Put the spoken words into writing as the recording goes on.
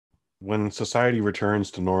When society returns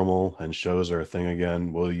to normal and shows are a thing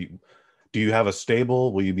again, do you have a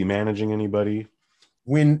stable? Will you be managing anybody?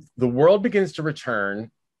 When the world begins to return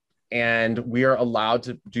and we are allowed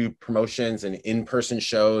to do promotions and in-person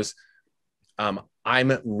shows,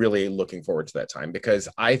 I'm really looking forward to that time, because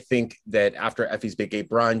I think that after Effie's Big Gay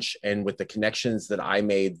Brunch and with the connections that I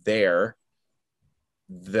made there,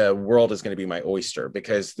 the world is going to be my oyster.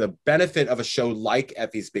 Because the benefit of a show like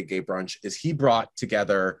Effie's Big Gay Brunch is he brought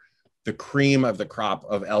together the cream of the crop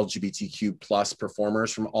of LGBTQ plus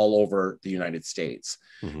performers from all over the United States.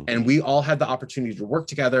 Mm-hmm. And we all had the opportunity to work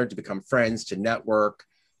together, to become friends, to network,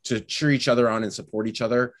 to cheer each other on and support each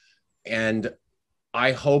other. And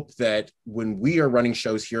I hope that when we are running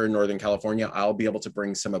shows here in Northern California, I'll be able to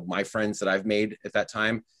bring some of my friends that I've made at that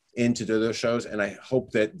time in to do those shows. And I hope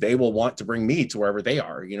that they will want to bring me to wherever they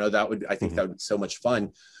are. You know, I think that would be so much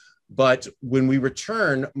fun. But when we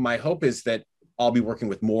return, my hope is that I'll be working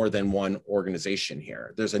with more than one organization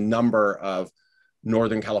here. There's a number of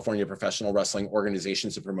Northern California professional wrestling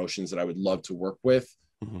organizations and promotions that I would love to work with.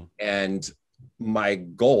 Mm-hmm. And my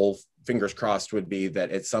goal, fingers crossed, would be that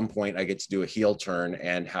at some point I get to do a heel turn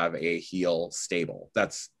and have a heel stable.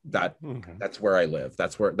 That's where I live.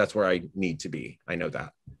 That's where I need to be. I know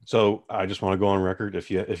that. So I just want to go on record. If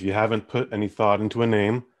you haven't put any thought into a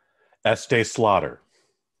name, Estee Slaughter.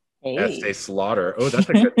 Hey. Estee Slaughter. Oh, that's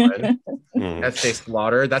a good one. Estee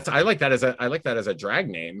Slaughter. I like that as a drag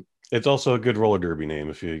name. It's also a good roller derby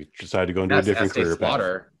name if you decide to go into a different career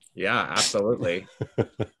Slaughter. Path. Yeah, absolutely.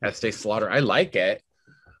 Estee Slaughter. I like it.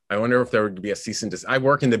 I wonder if there would be a cease and desist. I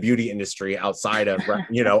work in the beauty industry outside of,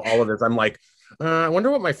 all of this. I'm like, I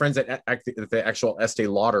wonder what my friends at the actual Estee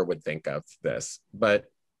Lauder would think of this. But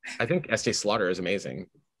I think Estee Slaughter is amazing.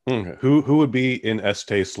 Okay. Who would be in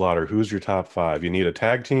Estee Slaughter? Who's your top 5? You need a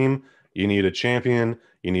tag team, you need a champion,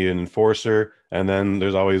 you need an enforcer, and then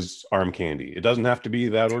there's always arm candy. It doesn't have to be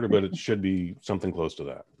that order, but it should be something close to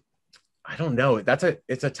that. I don't know.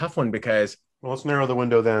 It's a tough one, because well, let's narrow the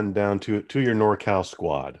window then down to your NorCal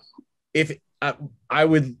squad. If I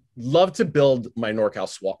would love to build my NorCal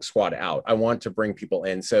squad out. I want to bring people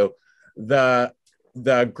in. So the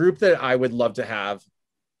group that I would love to have,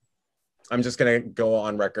 I'm just going to go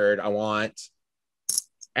on record. I want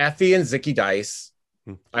Effie and Zicky Dice.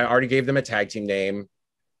 I already gave them a tag team name.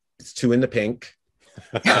 It's Two in the Pink.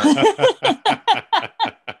 So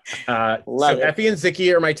Effie and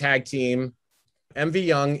Zicky are my tag team. MV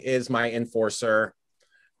Young is my enforcer.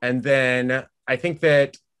 And then I think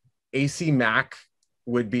that AC Mack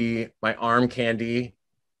would be my arm candy.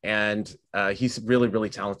 And he's really, really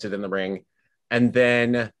talented in the ring. And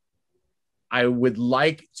then I would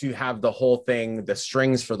like to have the whole thing, the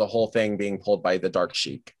strings for the whole thing being pulled by the Dark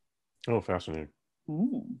Sheik. Oh, fascinating.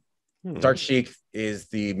 Dark Sheik is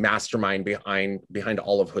the mastermind behind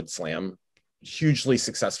all of Hood Slam. Hugely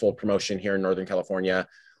successful promotion here in Northern California.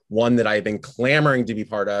 One that I've been clamoring to be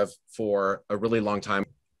part of for a really long time.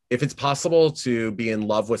 If it's possible to be in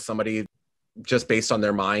love with somebody just based on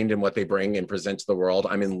their mind and what they bring and present to the world,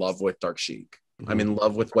 I'm in love with Dark Sheik. I'm in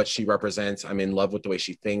love with what she represents. I'm in love with the way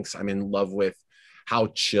she thinks. I'm in love with how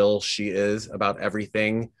chill she is about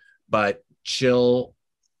everything, but chill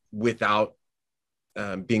without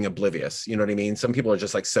being oblivious. You know what I mean? Some people are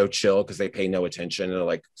just like so chill because they pay no attention and they're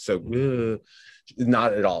like,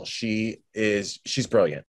 not at all. She's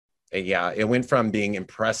brilliant. And yeah, it went from being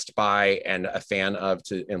impressed by and a fan of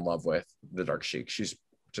to in love with the Dark Sheik. She's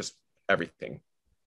just everything.